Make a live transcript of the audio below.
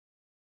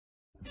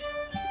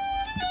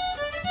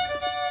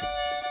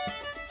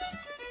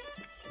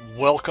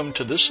Welcome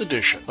to this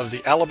edition of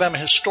the Alabama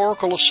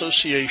Historical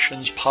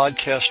Association's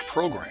podcast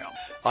program.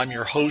 I'm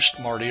your host,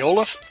 Marty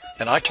Olaf,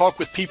 and I talk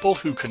with people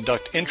who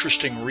conduct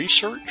interesting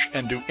research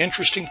and do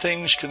interesting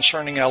things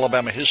concerning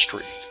Alabama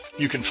history.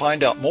 You can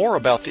find out more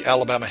about the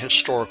Alabama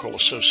Historical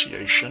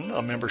Association,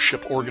 a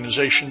membership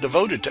organization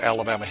devoted to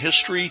Alabama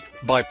history,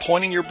 by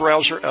pointing your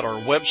browser at our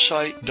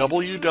website,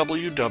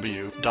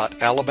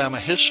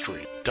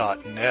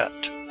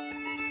 www.alabamahistory.net.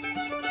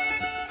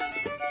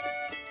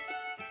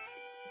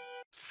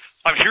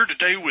 I'm here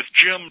today with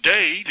Jim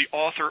Day, the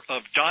author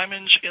of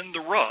Diamonds in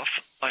the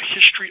Rough, A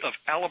History of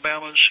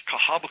Alabama's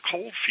Cahaba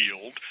Coal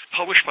Field,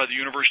 published by the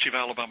University of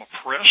Alabama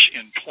Press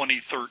in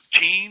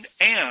 2013,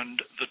 and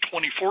the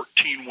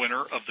 2014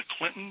 winner of the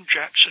Clinton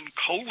Jackson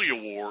Coley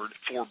Award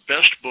for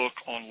Best Book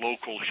on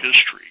Local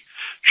History.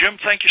 Jim,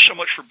 thank you so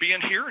much for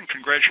being here, and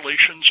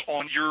congratulations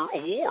on your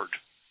award.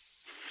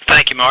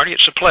 Thank you, Marty.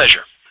 It's a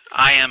pleasure.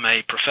 I am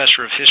a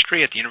professor of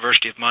history at the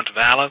University of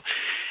Montevallo.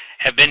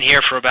 Have been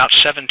here for about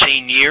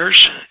 17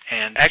 years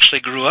and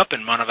actually grew up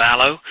in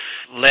Montevallo,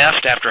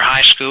 left after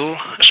high school,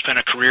 spent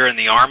a career in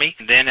the Army,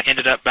 and then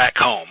ended up back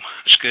home.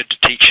 It's good to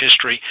teach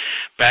history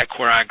back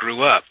where I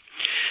grew up.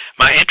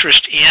 My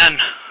interest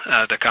in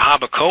the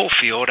Cahaba coal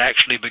field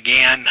actually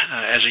began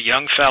as a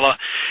young fella.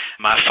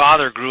 My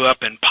father grew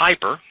up in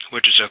Piper,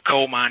 which is a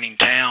coal mining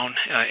town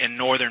in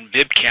northern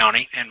Bibb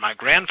County, and my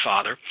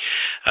grandfather,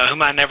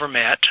 whom I never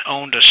met,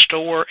 owned a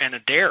store and a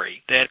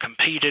dairy that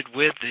competed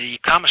with the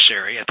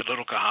commissary at the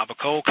Little Cahaba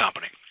Coal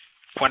Company.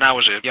 When I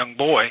was a young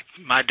boy,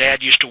 my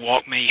dad used to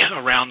walk me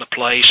around the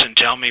place and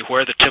tell me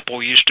where the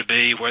tipple used to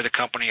be, where the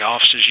company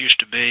offices used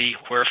to be,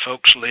 where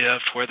folks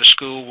lived, where the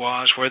school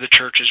was, where the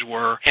churches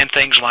were, and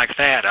things like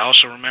that. I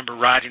also remember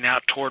riding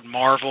out toward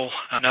Marvell,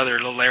 another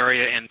little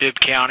area in Bibb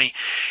County,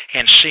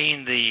 and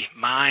seeing the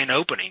mine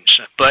openings.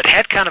 But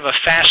had kind of a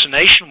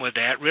fascination with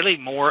that, really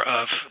more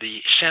of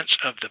the sense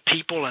of the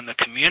people and the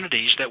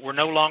communities that were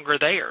no longer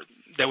there.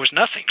 There was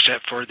nothing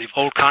except for the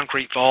old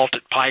concrete vault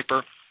at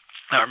Piper.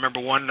 I remember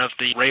one of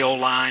the rail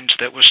lines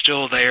that was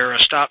still there, a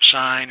stop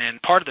sign,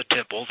 and part of the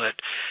tipple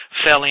that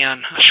fell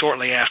in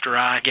shortly after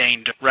I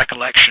gained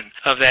recollection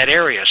of that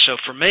area. So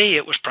for me,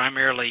 it was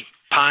primarily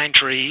pine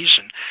trees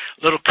and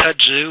little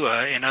kudzu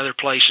in other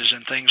places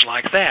and things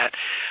like that.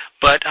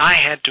 But I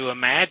had to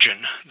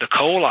imagine the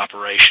coal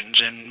operations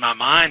in my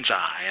mind's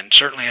eye, and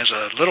certainly as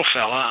a little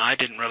fella, I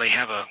didn't really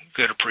have a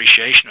good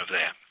appreciation of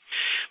that.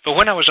 But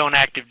when I was on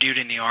active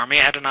duty in the Army,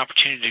 I had an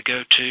opportunity to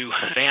go to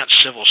advanced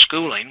civil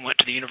schooling, went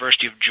to the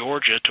University of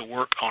Georgia to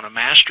work on a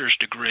master's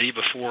degree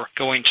before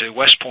going to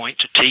West Point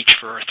to teach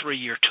for a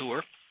 3-year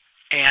tour.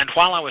 And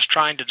while I was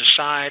trying to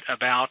decide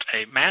about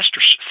a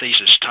master's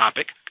thesis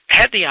topic, I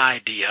had the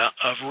idea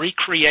of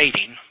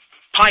recreating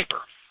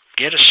Piper,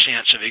 get a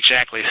sense of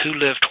exactly who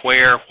lived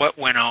where, what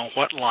went on,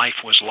 what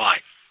life was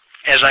like.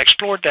 As I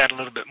explored that a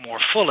little bit more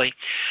fully,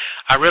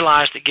 I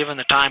realized that given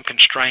the time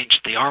constraints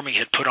the Army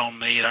had put on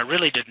me, I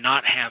really did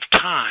not have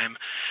time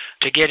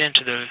to get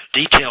into the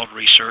detailed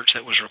research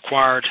that was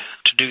required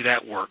to do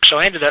that work. So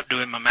I ended up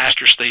doing my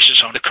master's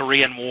thesis on the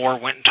Korean War,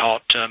 went and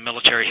taught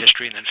military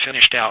history, and then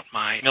finished out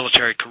my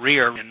military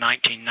career in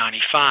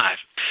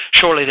 1995.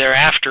 Shortly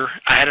thereafter,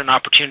 I had an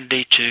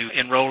opportunity to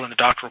enroll in the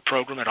doctoral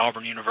program at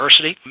Auburn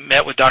University,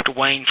 met with Dr.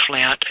 Wayne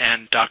Flint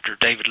and Dr.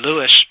 David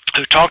Lewis,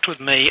 who talked with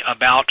me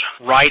about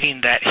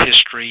writing that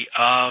history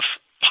of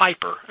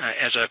Piper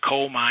as a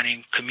coal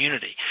mining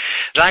community.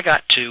 As I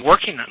got to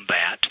working on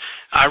that,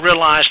 I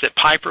realized that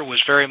Piper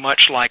was very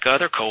much like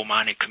other coal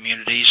mining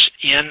communities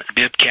in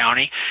Bibb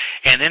County,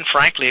 and then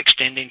frankly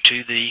extending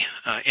to the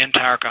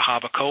entire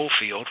Cahaba coal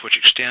field, which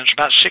extends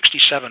about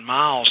 67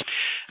 miles.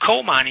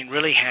 Coal mining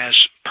really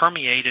has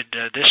permeated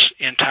this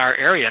entire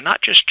area,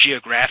 not just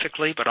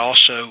geographically, but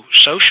also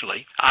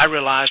socially. I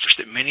realized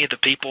that many of the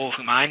people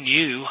whom I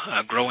knew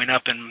growing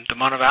up in the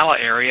Montevallo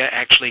area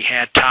actually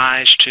had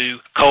ties to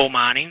coal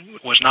mining.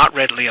 It was not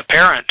readily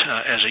apparent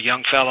as a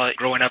young fella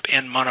growing up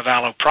in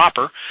Montevallo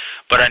proper,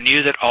 but I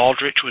knew that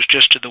Aldrich was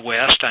just to the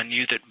west. I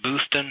knew that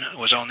Boothton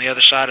was on the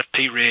other side of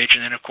Pea Ridge,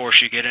 and then, of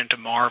course, you get into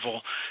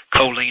Marvell,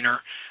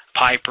 Coliner,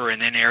 Piper,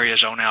 and then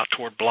areas on out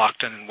toward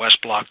Blockton and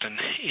West Blockton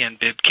in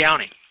Bibb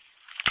County.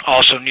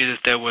 Also knew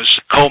that there was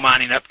coal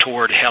mining up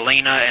toward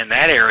Helena and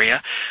that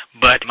area,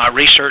 but my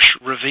research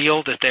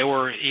revealed that there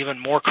were even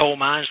more coal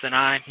mines than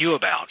I knew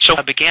about. So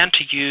I began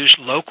to use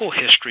local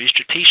histories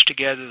to piece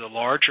together the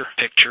larger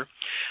picture.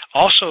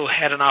 Also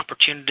had an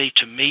opportunity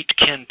to meet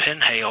Ken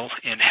Penhale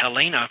in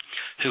Helena,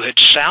 who had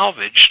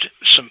salvaged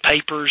some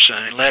papers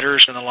and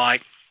letters and the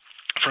like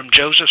from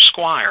Joseph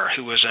Squire,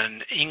 who was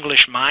an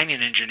English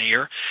mining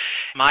engineer,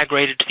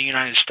 migrated to the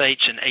United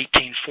States in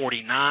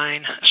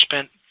 1849,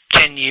 spent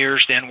 10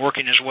 years then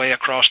working his way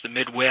across the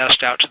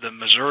Midwest out to the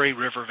Missouri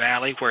River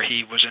Valley, where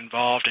he was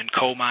involved in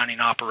coal mining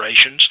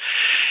operations.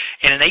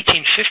 And in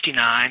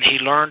 1859, he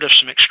learned of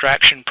some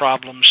extraction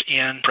problems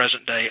in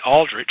present-day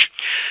Aldrich.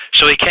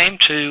 So he came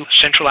to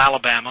central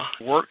Alabama,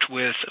 worked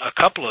with a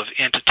couple of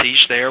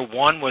entities there.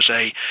 One was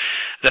the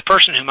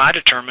person whom I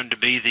determined to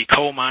be the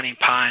coal mining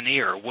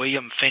pioneer,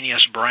 William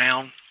Phineas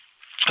Brown.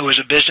 who was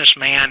a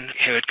businessman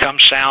who had come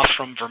south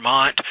from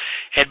Vermont,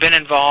 had been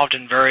involved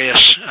in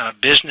various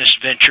business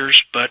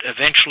ventures, but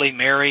eventually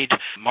married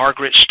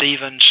Margaret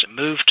Stevens,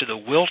 moved to the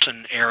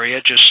Wilton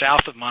area just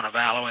south of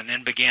Montevallo, and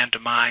then began to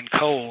mine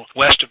coal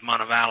west of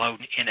Montevallo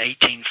in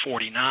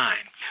 1849.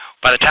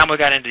 By the time we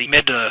got into the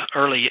mid to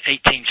early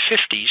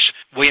 1850s,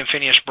 William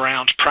Phineas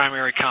Brown's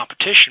primary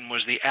competition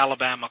was the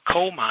Alabama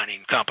Coal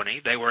Mining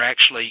Company. They were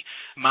actually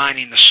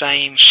mining the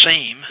same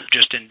seam,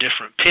 just in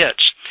different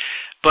pits.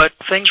 But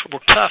things were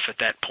tough at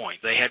that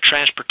point. They had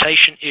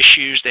transportation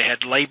issues, they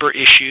had labor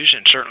issues,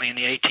 and certainly in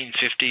the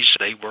 1850s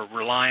they were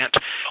reliant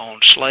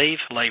on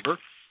slave labor.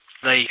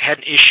 They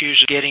had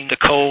issues getting the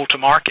coal to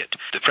market.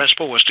 The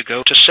principle was to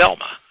go to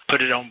Selma,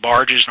 put it on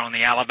barges on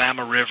the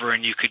Alabama River,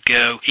 and you could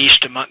go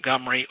east to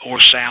Montgomery or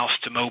south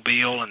to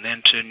Mobile and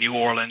then to New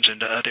Orleans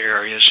and to other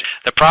areas.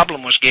 The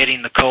problem was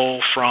getting the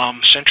coal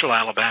from central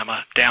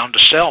Alabama down to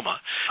Selma.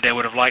 They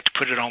would have liked to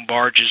put it on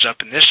barges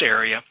up in this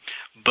area,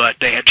 but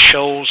they had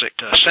shoals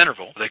at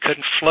Centerville. They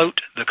couldn't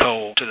float the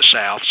coal to the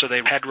south, so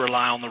they had to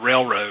rely on the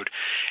railroad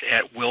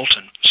at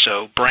Wilton.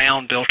 So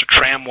Brown built a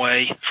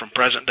tramway from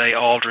present-day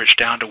Aldrich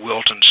down to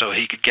Wilton so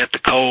he could get the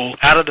coal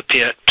out of the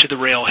pit to the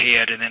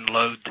railhead and then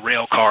load the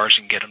rail cars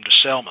and get them to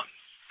Selma.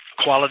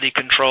 Quality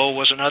control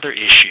was another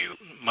issue.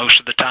 Most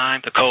of the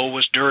time, the coal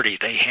was dirty.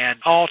 They had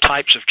all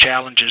types of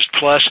challenges.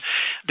 Plus,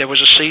 there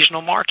was a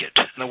seasonal market.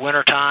 In the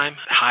wintertime,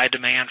 high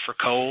demand for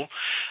coal.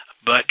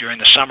 But during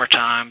the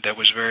summertime, there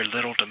was very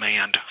little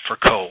demand for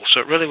coal.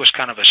 So it really was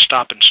kind of a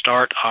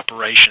stop-and-start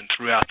operation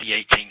throughout the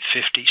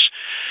 1850s.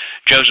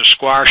 Joseph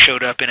Squire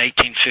showed up in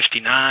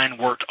 1859,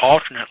 worked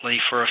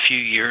alternately for a few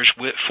years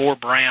for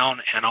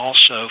Brown and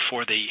also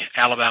for the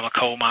Alabama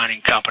Coal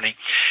Mining Company,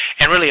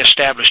 and really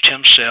established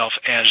himself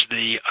as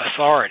the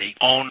authority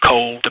on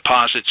coal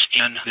deposits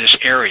in this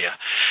area.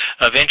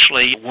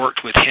 Eventually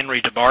worked with Henry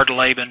de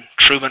Bardeleben,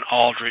 Truman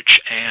Aldrich,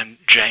 and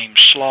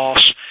James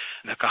Sloss.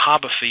 The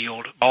Cahaba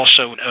Field,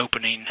 also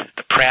opening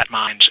the Pratt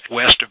mines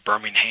west of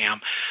Birmingham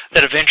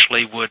that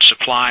eventually would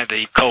supply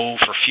the coal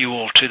for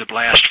fuel to the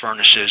blast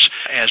furnaces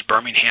as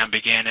Birmingham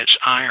began its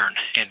iron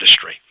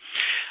industry.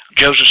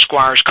 Joseph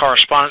Squire's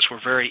correspondence were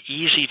very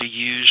easy to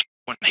use.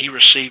 When he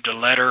received a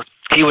letter,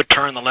 he would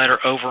turn the letter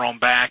over on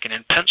back and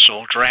in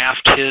pencil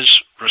draft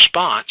his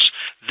response,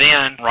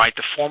 then write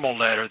the formal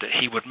letter that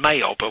he would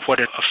mail. But what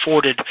it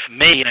afforded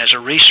me as a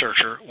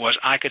researcher was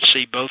I could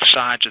see both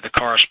sides of the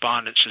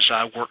correspondence as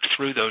I worked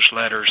through those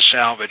letters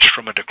salvaged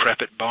from a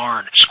decrepit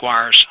barn,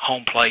 Squire's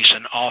home place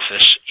and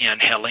office in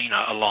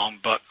Helena along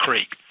Buck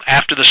Creek.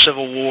 After the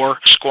Civil War,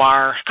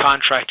 Squire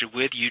contracted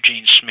with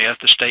Eugene Smith,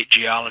 the state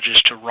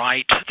geologist, to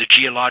write the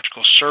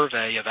Geological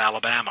Survey of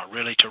Alabama,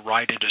 really to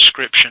write a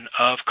description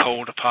of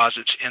coal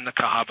deposits in the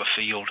Cahaba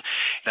Field.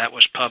 That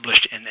was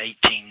published in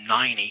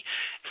 1890.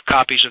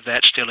 Copies of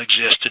that still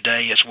exist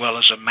today, as well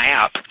as a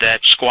map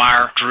that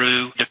Squire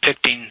drew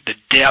depicting the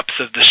depth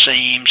of the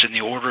seams and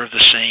the order of the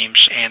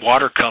seams, and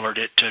watercolored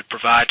it to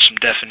provide some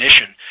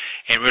definition.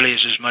 It really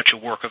is as much a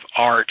work of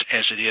art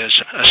as it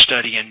is a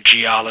study in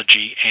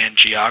geology and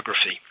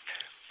geography.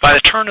 By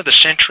the turn of the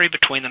century,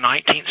 between the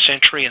 19th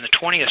century and the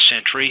 20th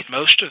century,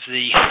 most of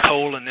the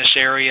coal in this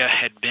area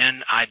had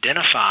been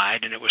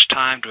identified, and it was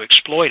time to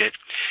exploit it.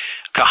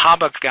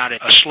 Cahaba got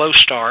a slow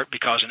start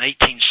because in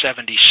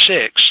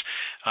 1876,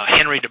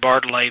 Henry de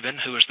Bardeleben,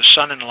 who was the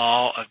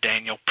son-in-law of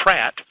Daniel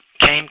Pratt,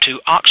 came to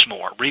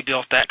Oxmoor,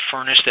 rebuilt that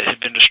furnace that had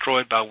been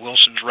destroyed by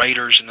Wilson's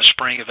raiders in the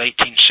spring of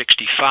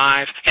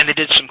 1865, and they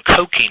did some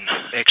coking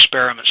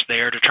experiments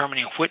there,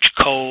 determining which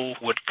coal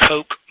would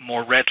coke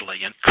more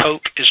readily. And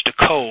coke is to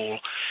coal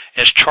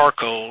as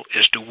charcoal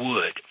is to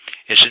wood.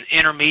 It's an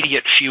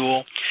intermediate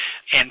fuel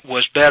and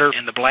was better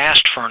in the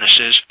blast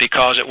furnaces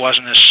because it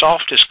wasn't as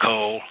soft as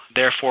coal.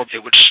 Therefore,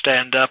 it would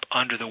stand up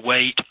under the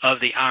weight of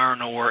the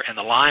iron ore and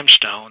the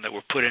limestone that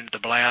were put into the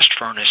blast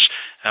furnace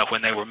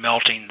when they were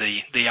melting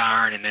the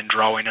iron and then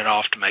drawing it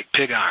off to make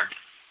pig iron.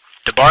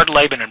 De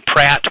Bardeleben and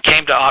Pratt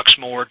came to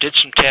Oxmoor, did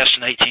some tests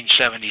in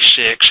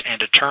 1876, and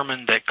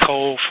determined that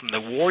coal from the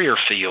Warrior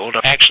Field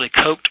actually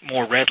coked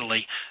more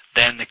readily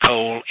than the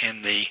coal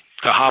in the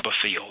Cahaba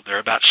Field. There are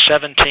about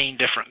 17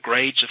 different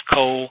grades of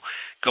coal,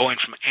 going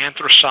from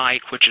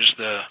anthracite, which is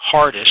the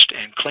hardest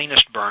and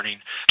cleanest burning,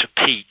 to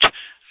peat.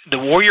 The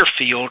Warrior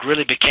Field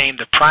really became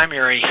the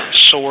primary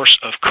source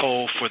of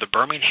coal for the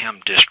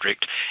Birmingham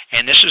district,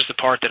 and this is the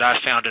part that I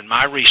found in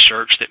my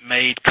research that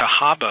made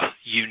Cahaba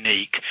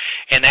unique,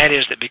 and that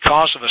is that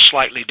because of a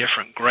slightly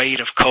different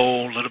grade of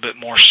coal, a little bit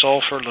more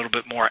sulfur, a little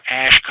bit more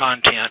ash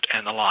content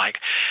and the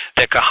like,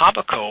 that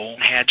Cahaba coal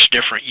had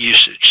different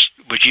usage.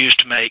 It was used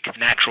to make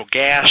natural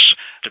gas,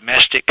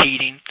 domestic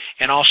heating,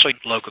 and also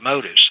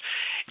locomotives.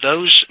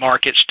 Those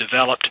markets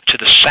developed to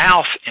the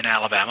south in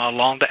Alabama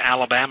along the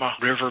Alabama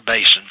River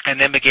Basin and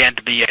then began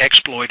to be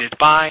exploited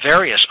by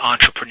various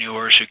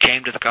entrepreneurs who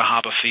came to the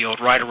Cahaba Field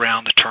right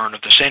around the turn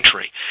of the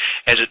century.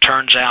 As it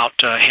turns out,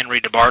 Henry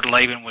de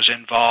Bardeleben was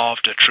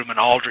involved, Truman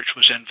Aldrich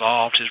was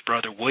involved, his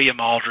brother William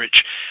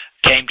Aldrich,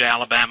 came to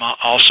Alabama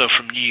also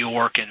from New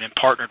York and then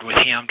partnered with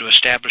him to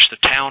establish the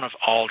town of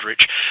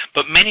Aldrich.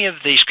 But many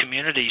of these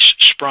communities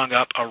sprung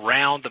up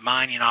around the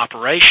mining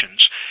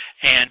operations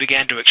and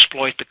began to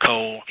exploit the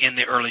coal in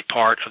the early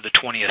part of the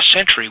 20th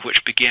century,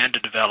 which began to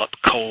develop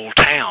coal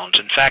towns.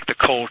 In fact, the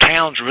coal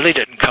towns really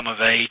didn't come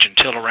of age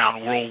until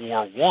around World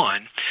War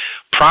I.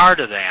 Prior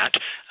to that,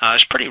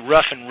 it's pretty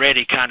rough and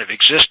ready kind of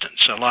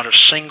existence. A lot of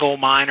single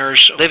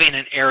miners living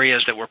in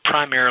areas that were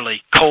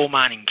primarily coal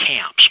mining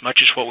camps,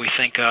 much as what we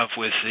think of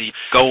with the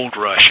gold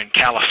rush in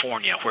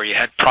California, where you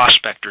had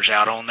prospectors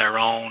out on their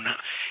own.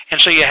 And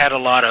so you had a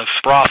lot of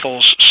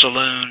brothels,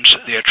 saloons,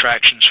 the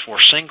attractions for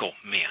single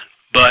men.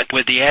 But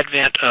with the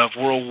advent of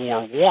World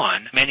War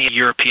I, many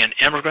European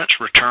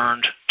immigrants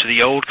returned to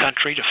the old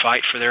country to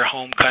fight for their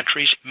home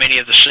countries. Many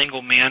of the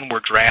single men were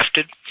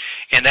drafted,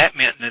 and that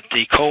meant that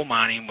the coal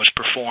mining was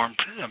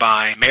performed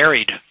by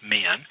married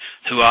men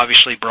who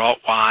obviously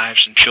brought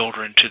wives and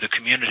children to the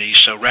community.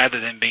 So rather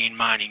than being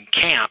mining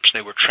camps,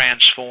 they were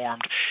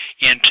transformed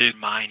into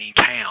mining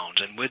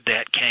towns. And with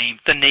that came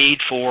the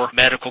need for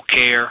medical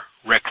care,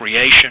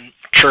 recreation,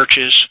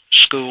 churches,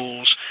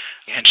 schools,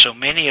 and so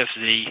many of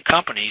the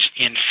companies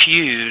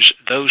infuse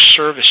those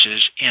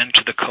services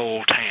into the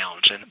coal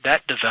towns. And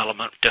that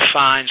development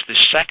defines the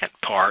second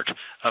part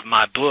of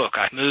my book.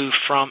 I moved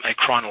from a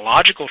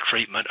chronological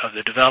treatment of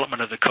the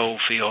development of the coal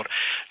field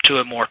to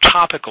a more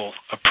topical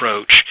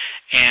approach.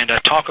 And I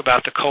talk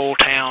about the coal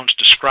towns,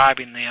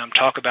 describing them,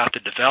 talk about the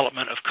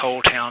development of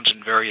coal towns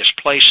in various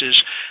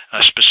places,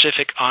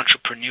 specific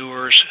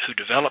entrepreneurs who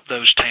developed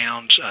those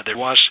towns. There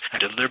was a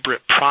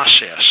deliberate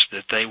process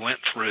that they went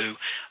through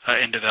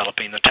in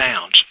developing the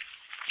towns.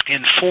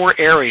 In 4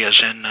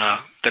 areas in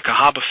the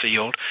Cahaba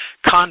field,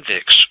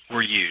 convicts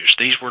were used.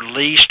 These were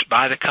leased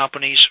by the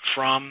companies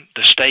from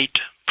the state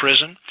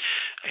prison,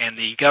 and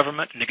the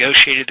government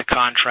negotiated the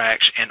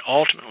contracts, and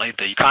ultimately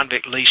the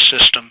convict lease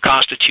system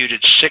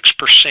constituted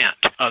 6%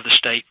 of the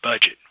state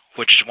budget,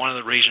 which is one of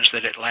the reasons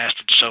that it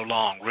lasted so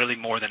long, really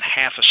more than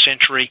half a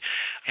century,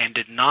 and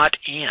did not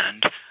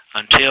end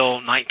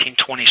until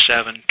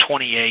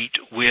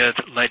 1927-28 with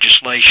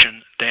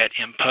legislation that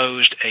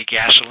imposed a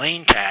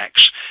gasoline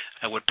tax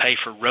that would pay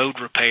for road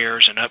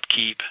repairs and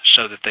upkeep,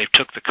 so that they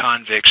took the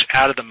convicts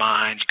out of the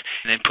mines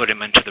and then put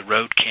them into the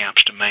road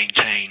camps to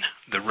maintain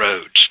the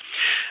roads.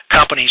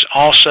 Companies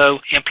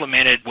also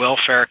implemented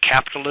welfare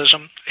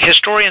capitalism.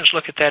 Historians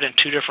look at that in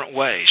 2 different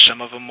ways, some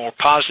of them more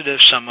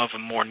positive, some of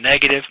them more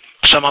negative.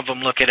 Some of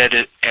them look at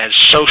it as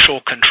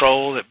social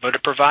control, but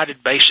it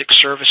provided basic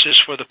services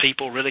for the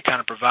people, really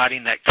kind of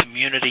providing that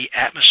community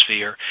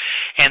atmosphere.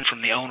 And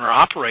from the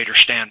owner-operator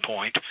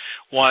standpoint,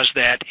 was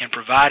that in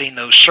providing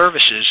those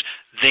services,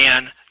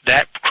 then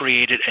that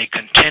created a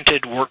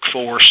contented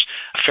workforce,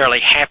 a fairly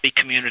happy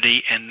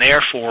community, and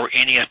therefore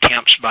any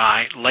attempts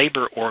by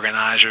labor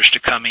organizers to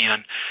come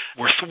in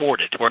were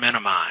thwarted, were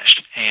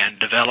minimized. And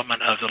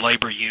development of the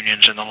labor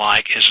unions and the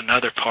like is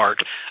another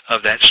part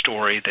of that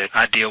story that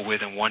I deal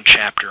with in 1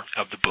 chapter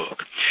of the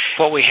book.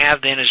 What we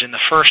have then is in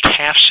the first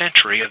half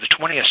century of the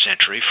 20th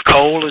century,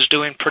 coal is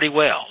doing pretty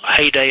well. A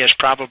heyday is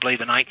probably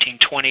the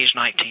 1920s,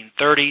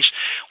 1930s.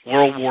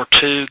 World War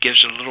II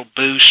gives it a little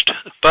boost,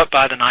 but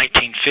by the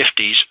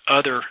 1950s,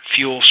 other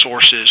fuel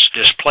sources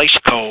displace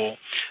coal.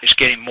 It's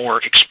getting more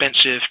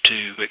expensive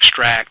to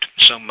extract,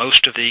 so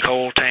most of the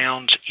coal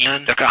towns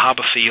in the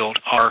Cahaba field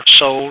are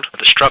sold.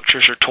 The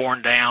structures are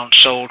torn down,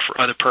 sold for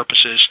other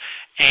purposes,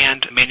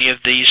 and many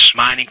of these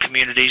mining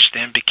communities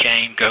then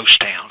became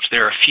ghost towns.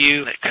 There are a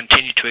few that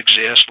continue to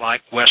exist,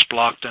 like West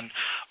Blockton,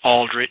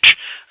 Aldrich,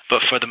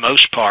 but for the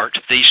most part,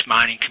 these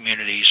mining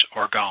communities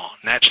are gone.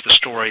 That's the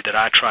story that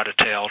I try to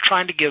tell,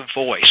 trying to give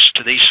voice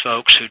to these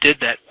folks who did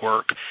that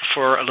work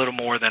for a little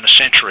more than a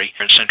century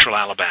in central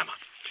Alabama.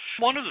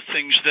 One of the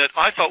things that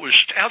I thought was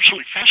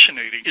absolutely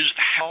fascinating is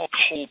how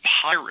coal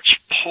pirates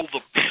pull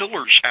the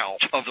pillars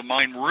out of the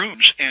mine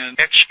rooms and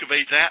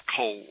excavate that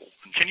coal.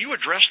 Can you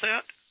address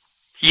that?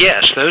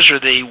 Yes, those are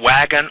the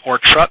wagon or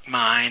truck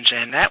mines,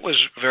 and that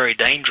was very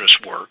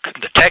dangerous work.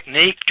 The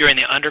technique during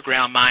the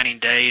underground mining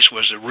days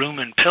was the room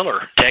and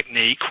pillar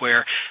technique,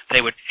 where they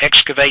would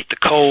excavate the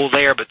coal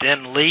there but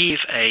then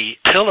leave a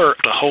pillar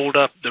to hold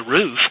up the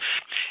roof,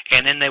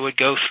 and then they would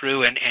go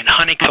through and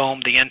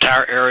honeycomb the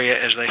entire area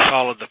as they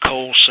followed the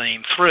coal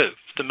seam through.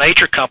 The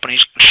major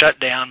companies shut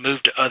down,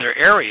 moved to other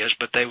areas,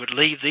 but they would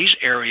leave these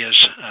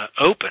areas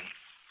open,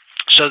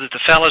 so that the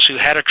fellows who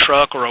had a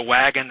truck or a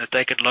wagon that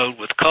they could load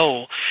with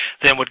coal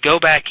then would go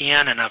back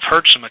in, and I've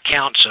heard some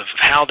accounts of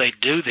how they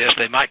do this.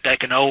 They might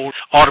take an old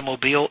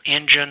automobile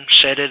engine,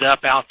 set it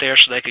up out there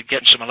so they could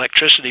get some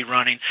electricity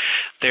running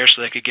there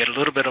so they could get a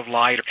little bit of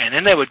light, and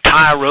then they would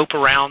tie a rope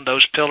around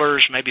those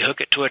pillars, maybe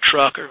hook it to a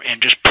truck,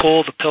 and just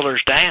pull the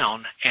pillars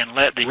down and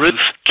let the roof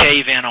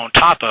cave in on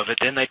top of it.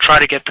 Then they try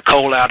to get the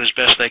coal out as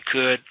best they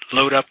could,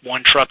 load up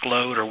 1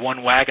 truckload or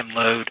 1 wagon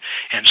load,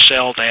 and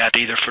sell that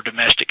either for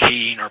domestic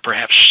heating or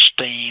perhaps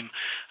steam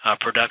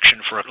production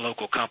for a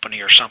local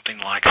company or something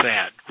like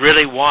that.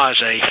 Really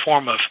was a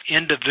form of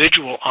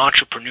individual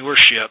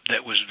entrepreneurship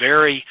that was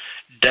very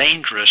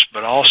dangerous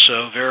but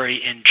also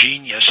very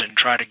ingenious and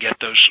try to get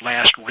those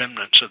last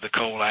remnants of the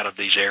coal out of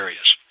these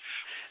areas.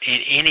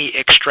 In any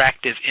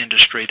extractive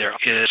industry, there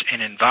is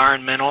an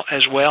environmental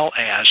as well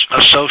as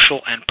a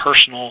social and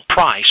personal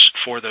price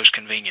for those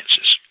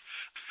conveniences.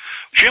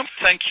 Jim,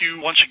 thank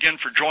you once again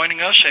for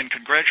joining us, and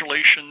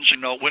congratulations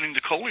in winning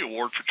the Coley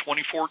Award for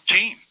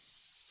 2014.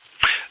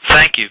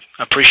 Thank you.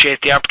 I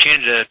appreciate the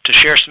opportunity to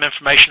share some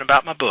information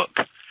about my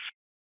book.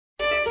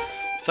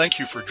 Thank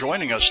you for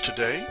joining us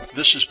today.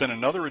 This has been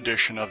another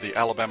edition of the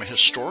Alabama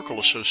Historical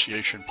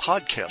Association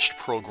podcast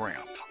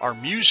program. Our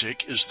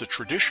music is the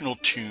traditional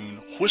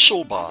tune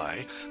Whistle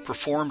By,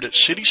 performed at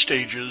City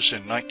Stages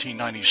in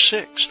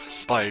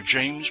 1996 by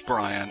James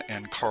Bryan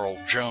and Carl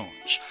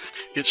Jones.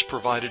 It's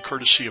provided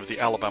courtesy of the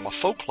Alabama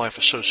Folklife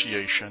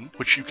Association,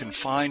 which you can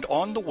find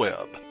on the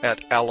web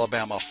at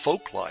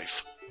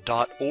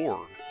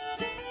alabamafolklife.org.